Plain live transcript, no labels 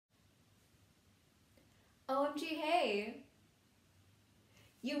OMG, hey!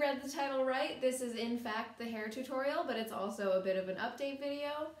 You read the title right. This is in fact the hair tutorial, but it's also a bit of an update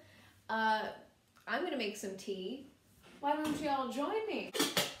video. I'm gonna make some tea. Why don't y'all join me?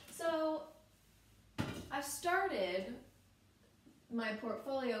 So, I've started my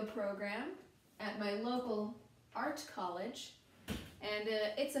portfolio program at my local art college, and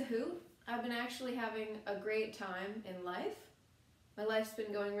it's a hoot. I've been actually having a great time in life. My life's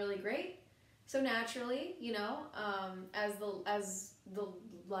been going really great. So naturally, you know, as the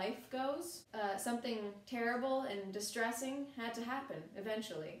life goes, something terrible and distressing had to happen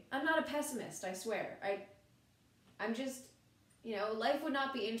eventually. I'm not a pessimist, I swear. I'm just, you know, life would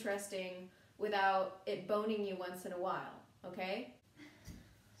not be interesting without it boning you once in a while, okay?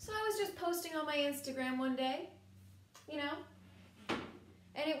 So I was just posting on my Instagram one day, you know,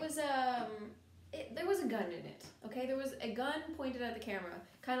 and it was, there was a gun in it, okay? There was a gun pointed at the camera,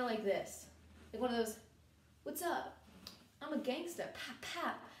 kind of like this. Like one of those, what's up? I'm a gangster,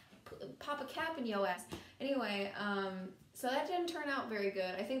 pop a cap in yo ass. Anyway, so that didn't turn out very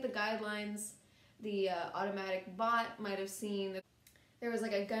good. I think the guidelines, the automatic bot might have seen that there was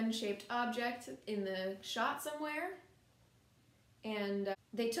like a gun-shaped object in the shot somewhere, and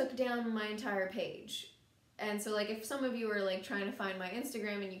they took down my entire page. And so like if some of you are like trying to find my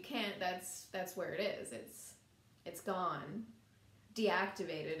Instagram and you can't, that's where it is. It's gone.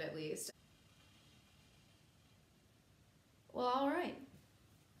 Deactivated at least. Well, alright.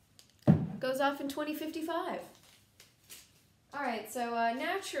 Goes off in 2055. Alright, so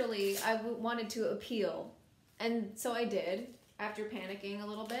naturally I wanted to appeal. And so I did, after panicking a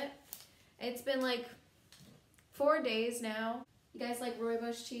little bit. It's been like 4 days now. You guys like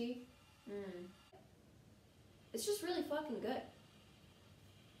rooibos tea? It's just really fucking good.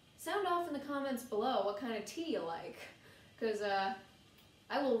 Sound off in the comments below what kind of tea you like. Because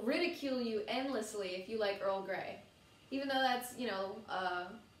I will ridicule you endlessly if you like Earl Grey. Even though that's, you know,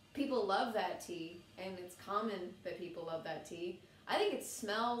 people love that tea, and it's common that people love that tea. I think it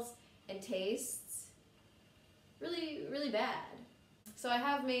smells and tastes really, really bad. So I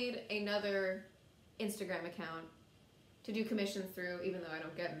have made another Instagram account to do commissions through, even though I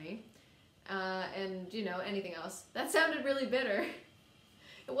don't get any. And, you know, anything else. That sounded really bitter.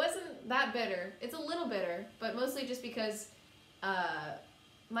 It wasn't that bitter. It's a little bitter, but mostly just because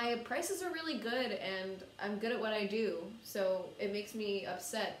my prices are really good and I'm good at what I do, so it makes me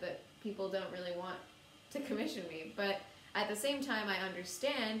upset that people don't really want to commission me. But at the same time, I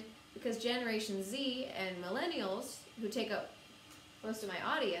understand, because Generation Z and millennials, who take up most of my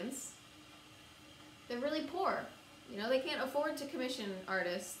audience, they're really poor. You know, they can't afford to commission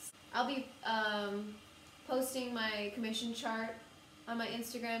artists. I'll be posting my commission chart on my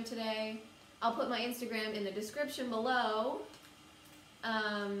Instagram today. I'll put my Instagram in the description below.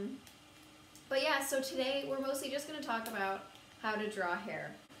 But yeah, so today we're mostly just going to talk about how to draw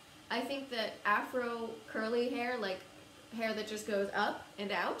hair. I think that afro curly hair, like hair that just goes up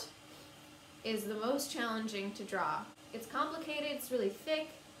and out, is the most challenging to draw. It's complicated, it's really thick,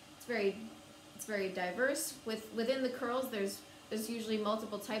 it's very diverse. Within the curls, there's usually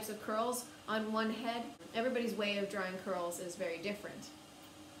multiple types of curls on one head. Everybody's way of drawing curls is very different.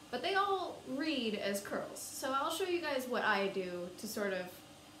 But they all read as curls. So I'll show you guys what I do to sort of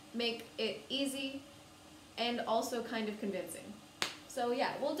make it easy and also kind of convincing. So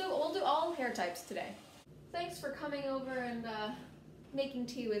yeah, we'll do all hair types today. Thanks for coming over and making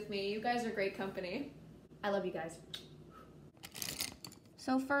tea with me. You guys are great company. I love you guys.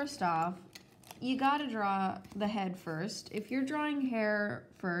 So first off, you gotta draw the head first. If you're drawing hair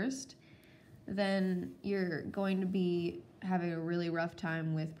first, then you're going to be having a really rough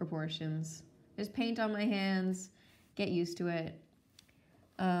time with proportions. There's paint on my hands, get used to it.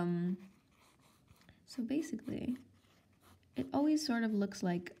 So basically, it always sort of looks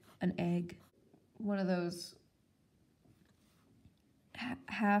like an egg. One of those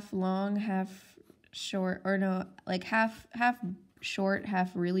half long, half short, or no, like half short, half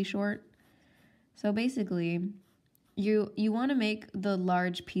really short. So basically, you want to make the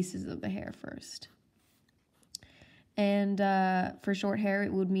large pieces of the hair first. And for short hair,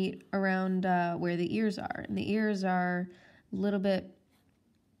 it would meet around where the ears are. And the ears are a little bit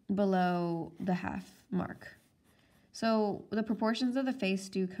below the half mark. So the proportions of the face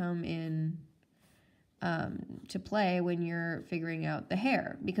do come in to play when you're figuring out the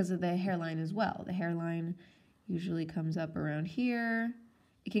hair, because of the hairline as well. The hairline usually comes up around here.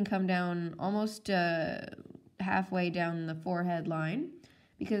 It can come down almost halfway down the forehead line,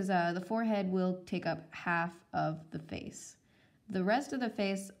 because the forehead will take up half of the face. The rest of the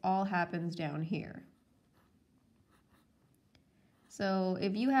face all happens down here. So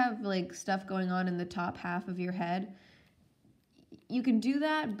if you have like stuff going on in the top half of your head, you can do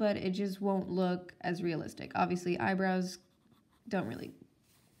that, but it just won't look as realistic. Obviously, eyebrows don't really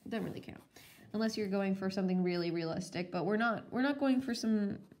count unless you're going for something really realistic. But we're not going for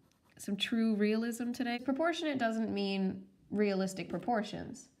some true realism today. Proportionate doesn't mean realistic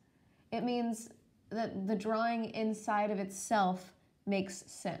proportions. It means that the drawing inside of itself makes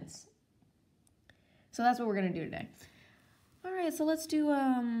sense. So that's what we're gonna do today. All right, so let's do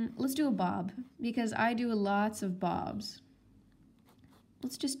a bob, because I do lots of bobs.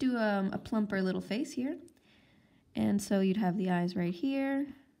 Let's just do a plumper little face here. And so you'd have the eyes right here.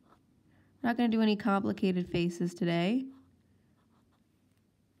 We're not gonna do any complicated faces today.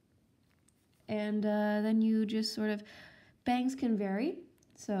 And then you just sort of, bangs can vary.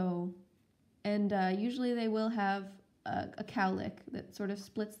 So, and usually they will have a cowlick that sort of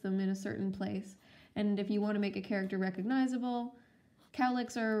splits them in a certain place. And if you want to make a character recognizable,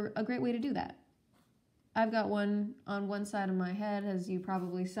 cowlicks are a great way to do that. I've got one on one side of my head, as you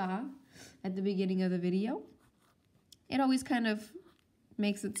probably saw at the beginning of the video. It always kind of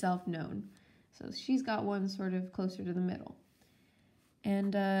makes itself known. So she's got one sort of closer to the middle.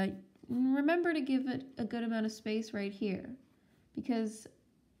 And remember to give it a good amount of space right here, because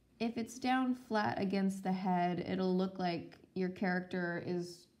if it's down flat against the head, it'll look like your character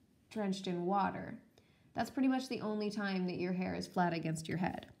is drenched in water. That's pretty much the only time that your hair is flat against your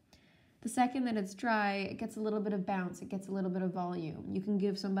head. The second that it's dry, it gets a little bit of bounce, it gets a little bit of volume. You can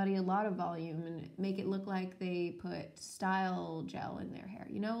give somebody a lot of volume and make it look like they put style gel in their hair.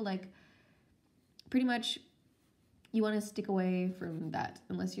 You know, like pretty much you want to stick away from that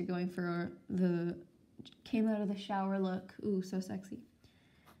unless you're going for the came out of the shower look. Ooh, so sexy.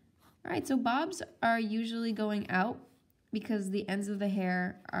 All right, so bobs are usually going out because the ends of the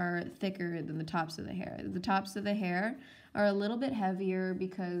hair are thicker than the tops of the hair. The tops of the hair are a little bit heavier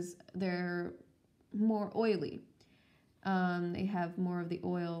because they're more oily. They have more of the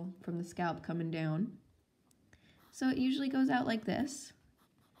oil from the scalp coming down. So it usually goes out like this.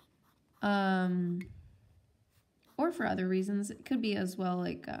 Or for other reasons, it could be as well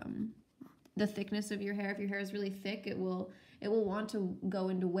like the thickness of your hair. If your hair is really thick, it will want to go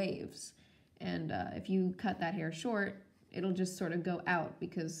into waves. And if you cut that hair short, it'll just sort of go out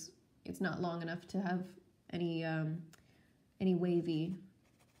because it's not long enough to have any wavy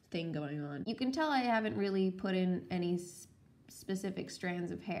thing going on. You can tell I haven't really put in any specific strands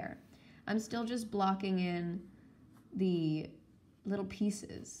of hair. I'm still just blocking in the little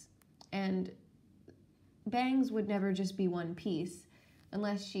pieces. And bangs would never just be one piece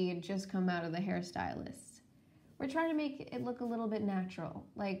unless she had just come out of the hairstylist. We're trying to make it look a little bit natural.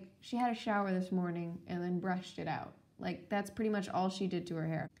 Like she had a shower this morning and then brushed it out. Like that's pretty much all she did to her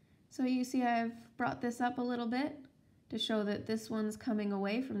hair. So you see I've brought this up a little bit to show that this one's coming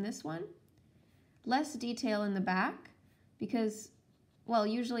away from this one. Less detail in the back because, well,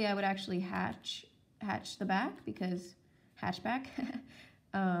 usually I would actually hatch the back because, hatchback?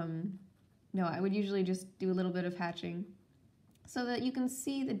 No, I would usually just do a little bit of hatching so that you can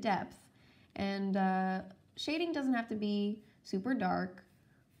see the depth. And shading doesn't have to be super dark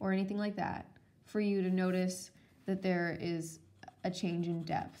or anything like that for you to notice that there is a change in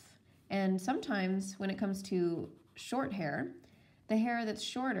depth. And sometimes when it comes to short hair, the hair that's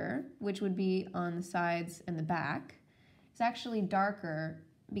shorter, which would be on the sides and the back, is actually darker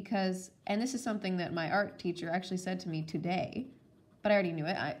because, and this is something that my art teacher actually said to me today, but I already knew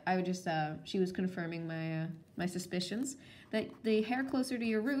it. I would just, she was confirming my suspicions that the hair closer to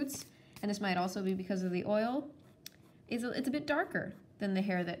your roots, and this might also be because of the oil, it's a bit darker than the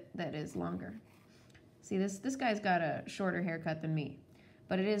hair that is longer. See, this guy's got a shorter haircut than me,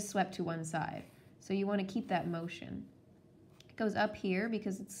 but it is swept to one side. So you want to keep that motion. It goes up here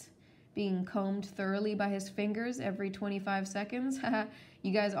because it's being combed thoroughly by his fingers every 25 seconds.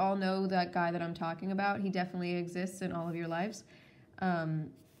 You guys all know that guy that I'm talking about. He definitely exists in all of your lives.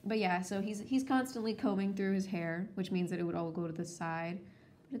 But yeah, so he's constantly combing through his hair, which means that it would all go to the side.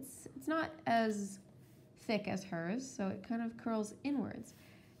 But it's not as thick as hers, so it kind of curls inwards.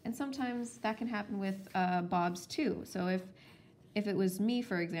 And sometimes that can happen with bobs too. So if it was me,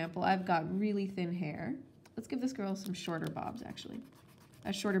 for example, I've got really thin hair. Let's give this girl some shorter bobs, actually.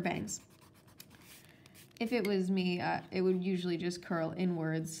 Shorter bangs. If it was me, it would usually just curl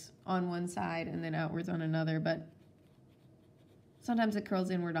inwards on one side and then outwards on another, but sometimes it curls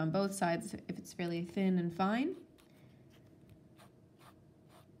inward on both sides if it's fairly thin and fine.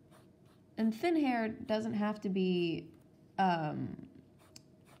 And thin hair doesn't have to be,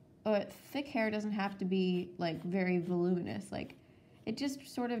 thick hair doesn't have to be like very voluminous. Like it just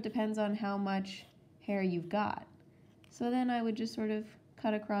sort of depends on how much hair you've got. So then I would just sort of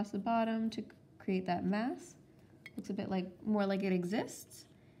cut across the bottom to create that mass. Looks a bit like, more like it exists.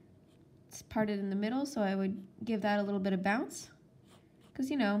 It's parted in the middle, so I would give that a little bit of bounce.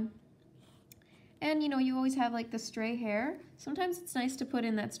 Because, you know, and you know, you always have like the stray hair. Sometimes it's nice to put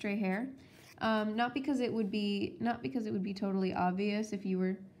in that stray hair. Not because it would be totally obvious if you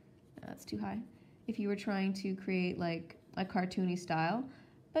were, that's too high, if you were trying to create like a cartoony style,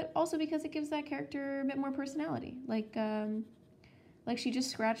 but also because it gives that character a bit more personality. Like she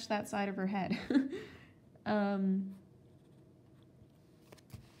just scratched that side of her head. Now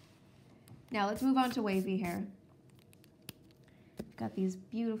let's move on to wavy hair. I've got these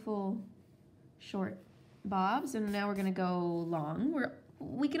beautiful short bobs, and now we're gonna go long.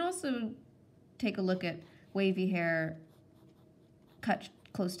 We can also take a look at wavy hair cut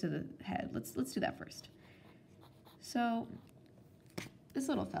close to the head. Let's do that first. So this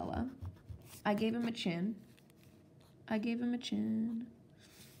little fella, I gave him a chin.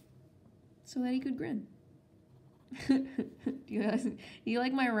 So that he could grin. Do you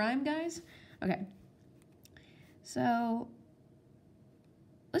like my rhyme, guys? Okay. So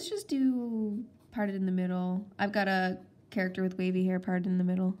let's just do parted in the middle. I've got a character with wavy hair parted in the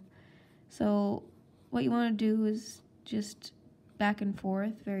middle. So what you want to do is just back and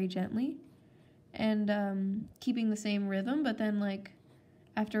forth very gently, and keeping the same rhythm, but then like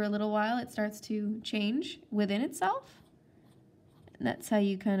after a little while it starts to change within itself. And that's how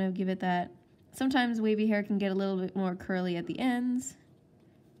you kind of give it that. Sometimes wavy hair can get a little bit more curly at the ends.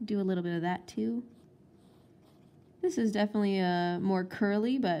 Do a little bit of that too. This is definitely more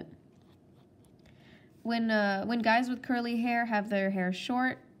curly, but when guys with curly hair have their hair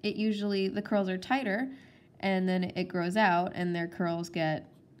short, it usually, the curls are tighter, and then it grows out and their curls get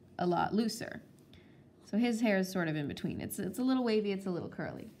a lot looser. So his hair is sort of in between. It's a little wavy, it's a little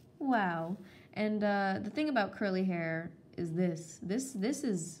curly. Wow. And the thing about curly hair is this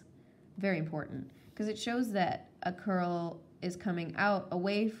is very important, because it shows that a curl is coming out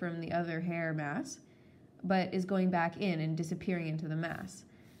away from the other hair mass, but is going back in and disappearing into the mass.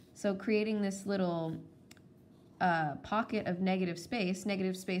 So creating this little pocket of negative space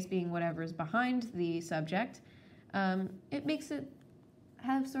being whatever is behind the subject, it makes it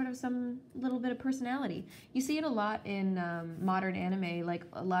have sort of some little bit of personality. You see it a lot in modern anime, like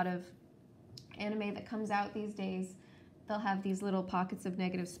a lot of anime that comes out these days, they'll have these little pockets of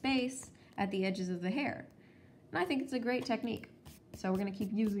negative space at the edges of the hair. And I think it's a great technique, so we're gonna keep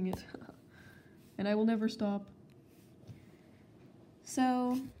using it. And I will never stop.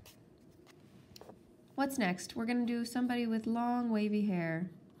 So what's next? We're gonna do somebody with long wavy hair,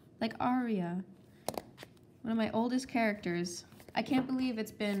 like Arya, one of my oldest characters. I can't believe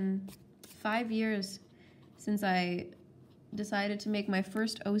it's been 5 years since I decided to make my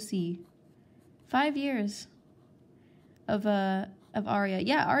first OC. 5 years of Arya.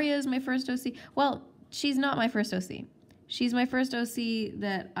 Yeah, Arya is my first OC. Well, she's not my first OC. She's my first OC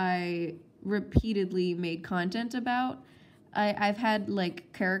that I repeatedly made content about. I've had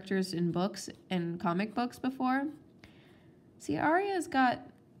like characters in books and comic books before. See, Arya's got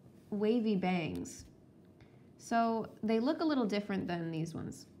wavy bangs. So they look a little different than these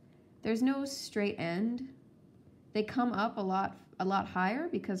ones. There's no straight end. They come up a lot higher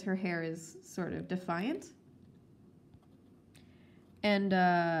because her hair is sort of defiant. And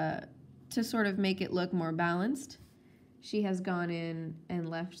to sort of make it look more balanced, she has gone in and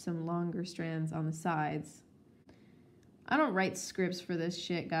left some longer strands on the sides. I don't write scripts for this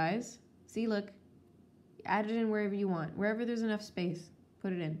shit, guys. See, look, add it in wherever you want. Wherever there's enough space,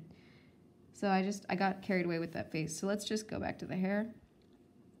 put it in. So I got carried away with that face. So let's just go back to the hair.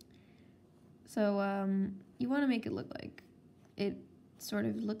 So you want to make it look like it sort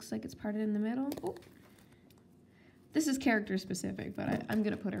of looks like it's parted in the middle. Oh. This is character specific, but I'm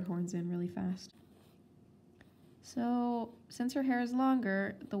going to put her horns in really fast. So since her hair is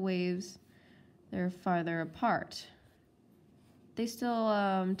longer, the waves, they're farther apart. They still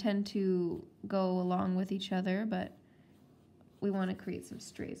tend to go along with each other, but we want to create some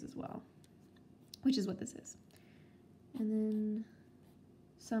strays as well, which is what this is. And then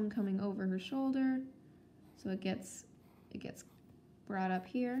some coming over her shoulder, so it gets brought up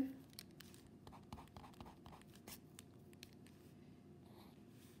here.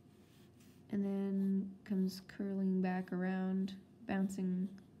 And then comes curling back around, bouncing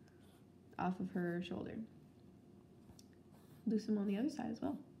off of her shoulder. Do some on the other side as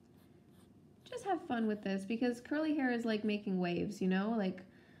well. Just have fun with this, because curly hair is like making waves, you know? Like,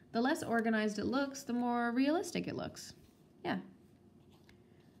 the less organized it looks, the more realistic it looks. Yeah.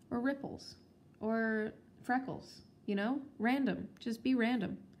 Or ripples. Or freckles, you know? Random. Just be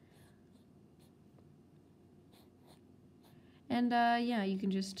random. And yeah, you can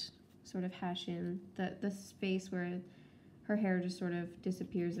just sort of hash in the space where her hair just sort of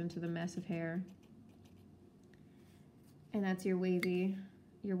disappears into the mess of hair. And that's your wavy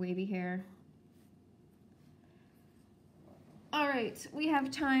hair. All right, we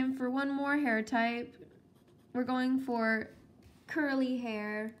have time for one more hair type. We're going for curly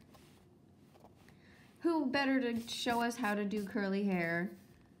hair. Who better to show us how to do curly hair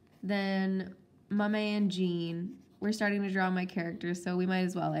than my man Gene? We're starting to draw my characters, so we might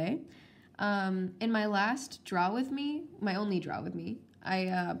as well, eh? In my last draw with me, my only draw with me,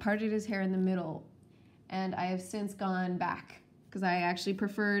 I parted his hair in the middle, and I have since gone back because I actually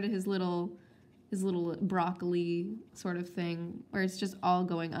preferred his little broccoli sort of thing where it's just all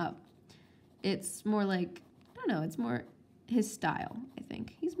going up. It's more like, I don't know, it's more his style, I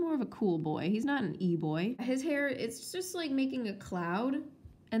think. He's more of a cool boy. He's not an e-boy. His hair, it's just like making a cloud,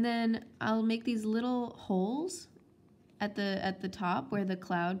 and then I'll make these little holes at the top where the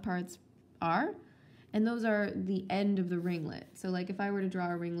cloud parts are, and those are the end of the ringlet. So like if I were to draw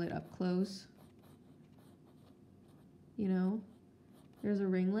a ringlet up close, you know, there's a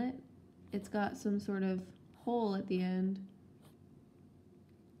ringlet. It's got some sort of hole at the end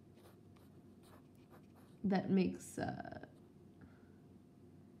that makes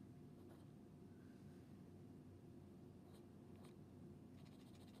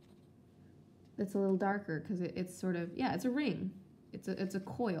it's a little darker because it's sort of, yeah, it's a ring. It's a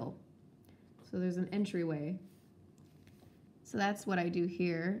coil. So there's an entryway. So that's what I do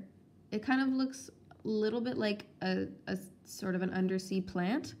here. It kind of looks a little bit like a sort of an undersea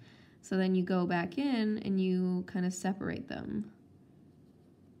plant. So then you go back in and you kind of separate them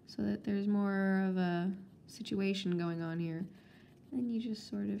so that there's more of a situation going on here. And then you just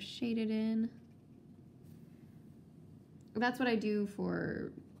sort of shade it in. That's what I do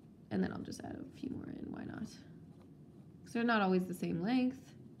for, and then I'll just add a few more in, why not? Because they're not always the same length.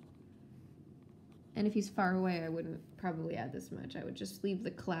 And if he's far away, I wouldn't probably add this much. I would just leave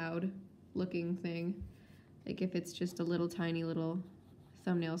the cloud looking thing. Like if it's just a little tiny little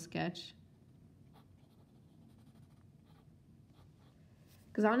thumbnail sketch.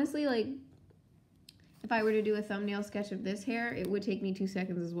 Because honestly, like, if I were to do a thumbnail sketch of this hair, it would take me 2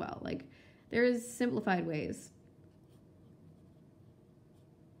 seconds as well. Like, there is simplified ways.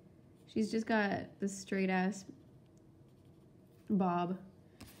 She's just got this straight ass bob.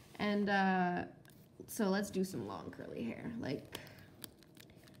 And so let's do some long curly hair. Like,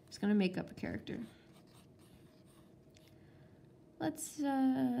 just gonna make up a character. Let's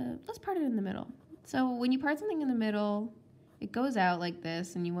part it in the middle. So when you part something in the middle, it goes out like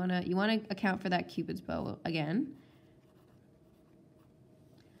this, and you wanna account for that Cupid's bow again.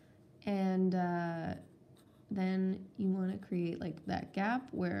 And then you wanna create like that gap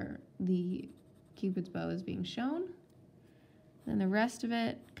where the Cupid's bow is being shown. Then the rest of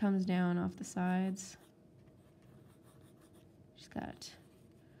it comes down off the sides. She's got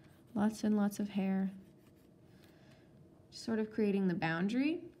lots and lots of hair. Just sort of creating the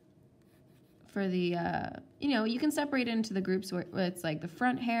boundary for the, you know, you can separate it into the groups where it's like the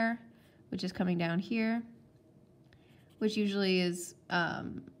front hair, which is coming down here, which usually is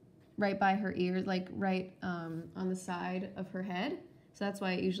right by her ears, like right on the side of her head. So that's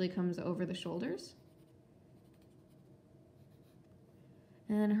why it usually comes over the shoulders.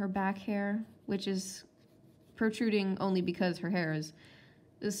 And then her back hair, which is protruding only because her hair is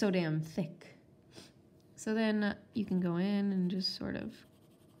so damn thick. So then you can go in and just sort of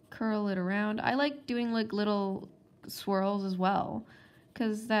curl it around. I like doing like little swirls as well,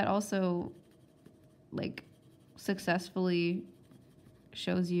 because that also like successfully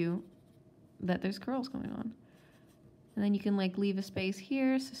shows you that there's curls going on. And then you can like leave a space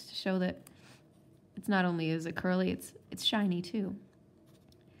here just to show that it's not only is it curly, it's shiny too.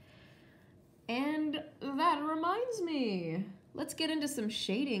 And that reminds me, let's get into some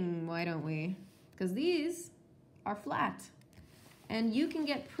shading, why don't we? Because these are flat, and you can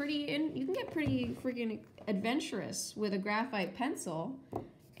get pretty freaking adventurous with a graphite pencil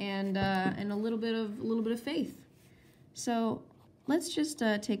and a little bit of faith. So let's just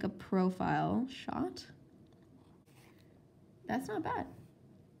take a profile shot. That's not bad.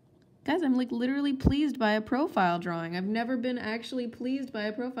 Guys, I'm like literally pleased by a profile drawing. I've never been actually pleased by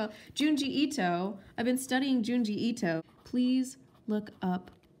a profile. Junji Ito, I've been studying Junji Ito. Please look up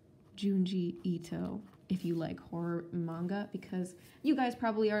Junji Ito if you like horror manga, because you guys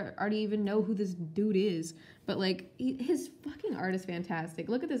probably already even know who this dude is, but like his fucking art is fantastic.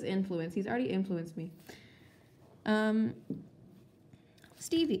 Look at this influence. He's already influenced me.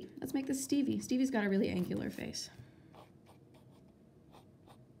 Stevie. Let's make this Stevie. Stevie's got a really angular face.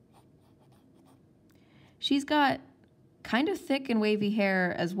 She's got kind of thick and wavy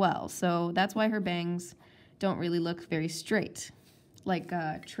hair as well. So that's why her bangs don't really look very straight, like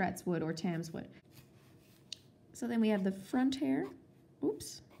Tret's would or Tam's would. So then we have the front hair.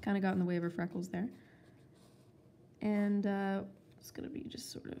 Oops, kind of got in the way of her freckles there. And it's going to be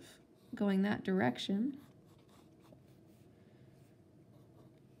just sort of going that direction.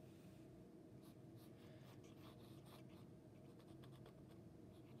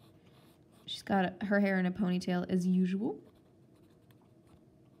 She's got her hair in a ponytail as usual.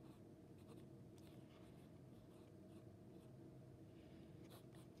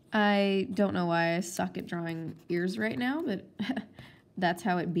 I don't know why I suck at drawing ears right now, but that's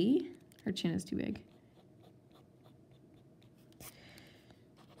how it be. Her chin is too big.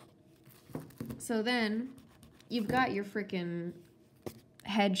 So then you've got your freaking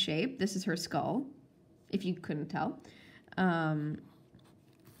head shape. This is her skull, if you couldn't tell. And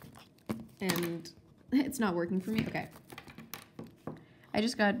it's not working for me. Okay. I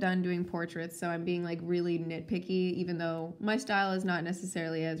just got done doing portraits, so I'm being like really nitpicky, even though my style is not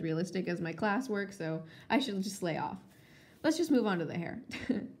necessarily as realistic as my classwork, so I should just lay off. Let's just move on to the hair.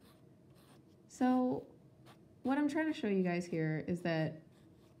 So what I'm trying to show you guys here is that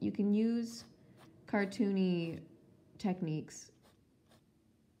you can use cartoony techniques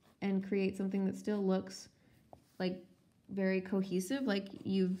and create something that still looks like very cohesive, like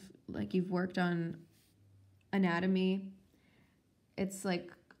you've worked on anatomy. It's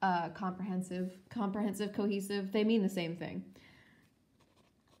like comprehensive, cohesive. They mean the same thing.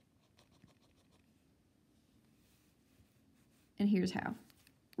 And here's how.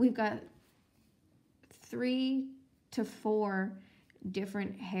 We've got 3 to 4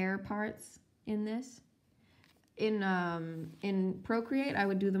 different hair parts in this. In Procreate, I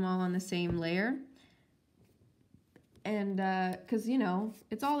would do them all on the same layer. And because, you know,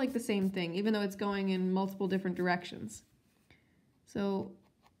 it's all like the same thing, even though it's going in multiple different directions. So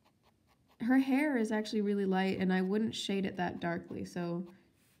her hair is actually really light, and I wouldn't shade it that darkly. So,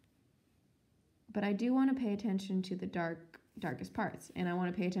 but I do want to pay attention to the darkest parts, and I want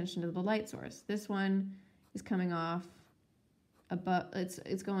to pay attention to the light source. This one is coming off above.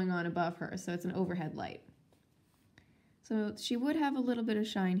 It's going on above her, so it's an overhead light. So she would have a little bit of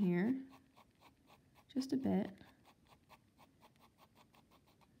shine here, just a bit.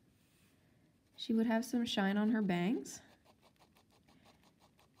 She would have some shine on her bangs.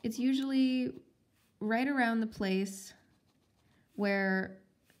 It's usually right around the place where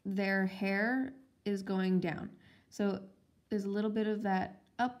their hair is going down. So there's a little bit of that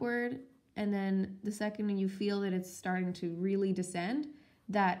upward, and then the second you feel that it's starting to really descend,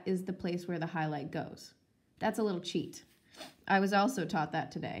 that is the place where the highlight goes. That's a little cheat. I was also taught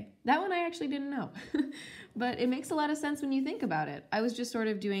that today. That one I actually didn't know, but it makes a lot of sense when you think about it. I was just sort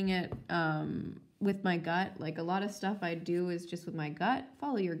of doing it with my gut. Like a lot of stuff I do is just with my gut.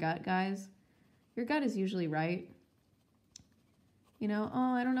 Follow your gut, guys. Your gut is usually right. You know,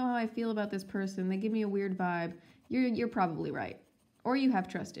 oh, I don't know how I feel about this person. They give me a weird vibe. You're probably right. Or you have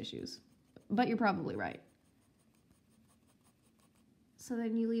trust issues, but you're probably right. So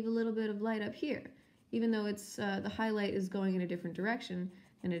then you leave a little bit of light up here, even though it's the highlight is going in a different direction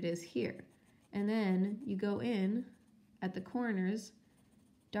than it is here. And then you go in at the corners,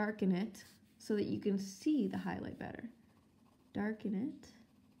 darken it so that you can see the highlight better. Darken it.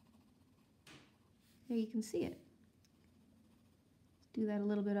 There you can see it. Do that a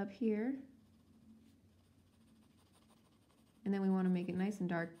little bit up here. And then we want to make it nice and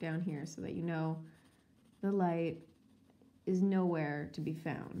dark down here so that you know the light is nowhere to be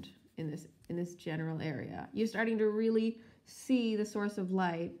found in this general area. You're starting to really see the source of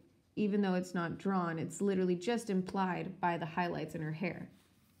light, even though it's not drawn. It's literally just implied by the highlights in her hair.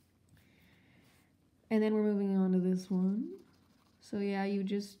 And then we're moving on to this one. So yeah,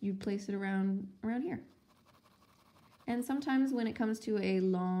 you place it around here. And sometimes when it comes to a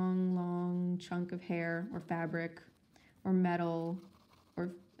long chunk of hair or fabric or metal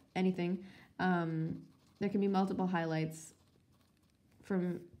or anything, there can be multiple highlights,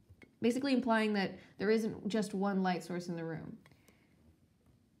 from basically implying that there isn't just one light source in the room.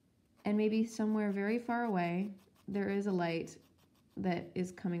 And maybe somewhere very far away, there is a light that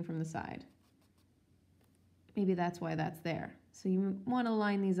is coming from the side. Maybe that's why that's there. So you want to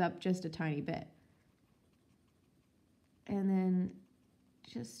line these up just a tiny bit. And then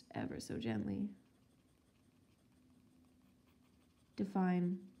just ever so gently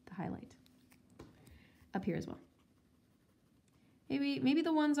define the highlight up here as well. Maybe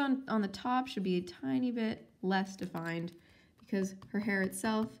the ones on the top should be a tiny bit less defined because her hair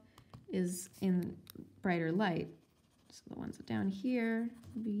itself is in brighter light. So the ones down here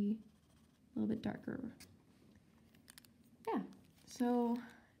will be a little bit darker. yeah, so,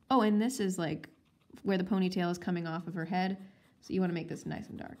 oh, and this is like where the ponytail is coming off of her head, so you want to make this nice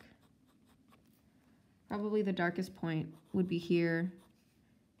and dark. Probably the darkest point would be here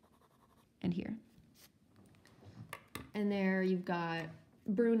and here. And there you've got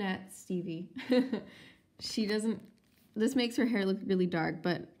brunette Stevie. She doesn't, this makes her hair look really dark,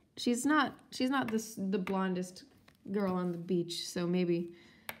 but she's not the blondest girl on the beach, so maybe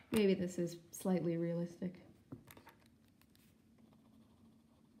this is slightly realistic.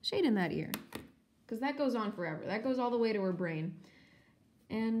 Shade in that ear, because that goes on forever. That goes all the way to her brain.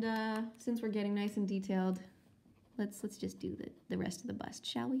 And since we're getting nice and detailed, let's just do the rest of the bust,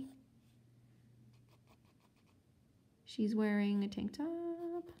 shall we? She's wearing a tank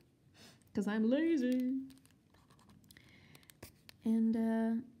top, because I'm lazy. And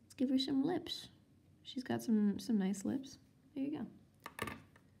let's give her some lips. She's got some nice lips. There you go.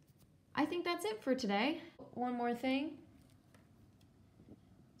 I think that's it for today. One more thing.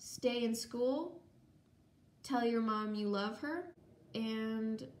 Stay in school. Tell your mom you love her.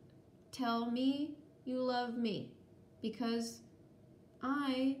 And tell me you love me. Because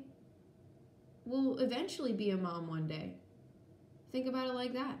I will eventually be a mom one day. Think about it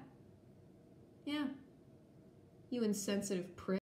like that. Yeah. You insensitive prick.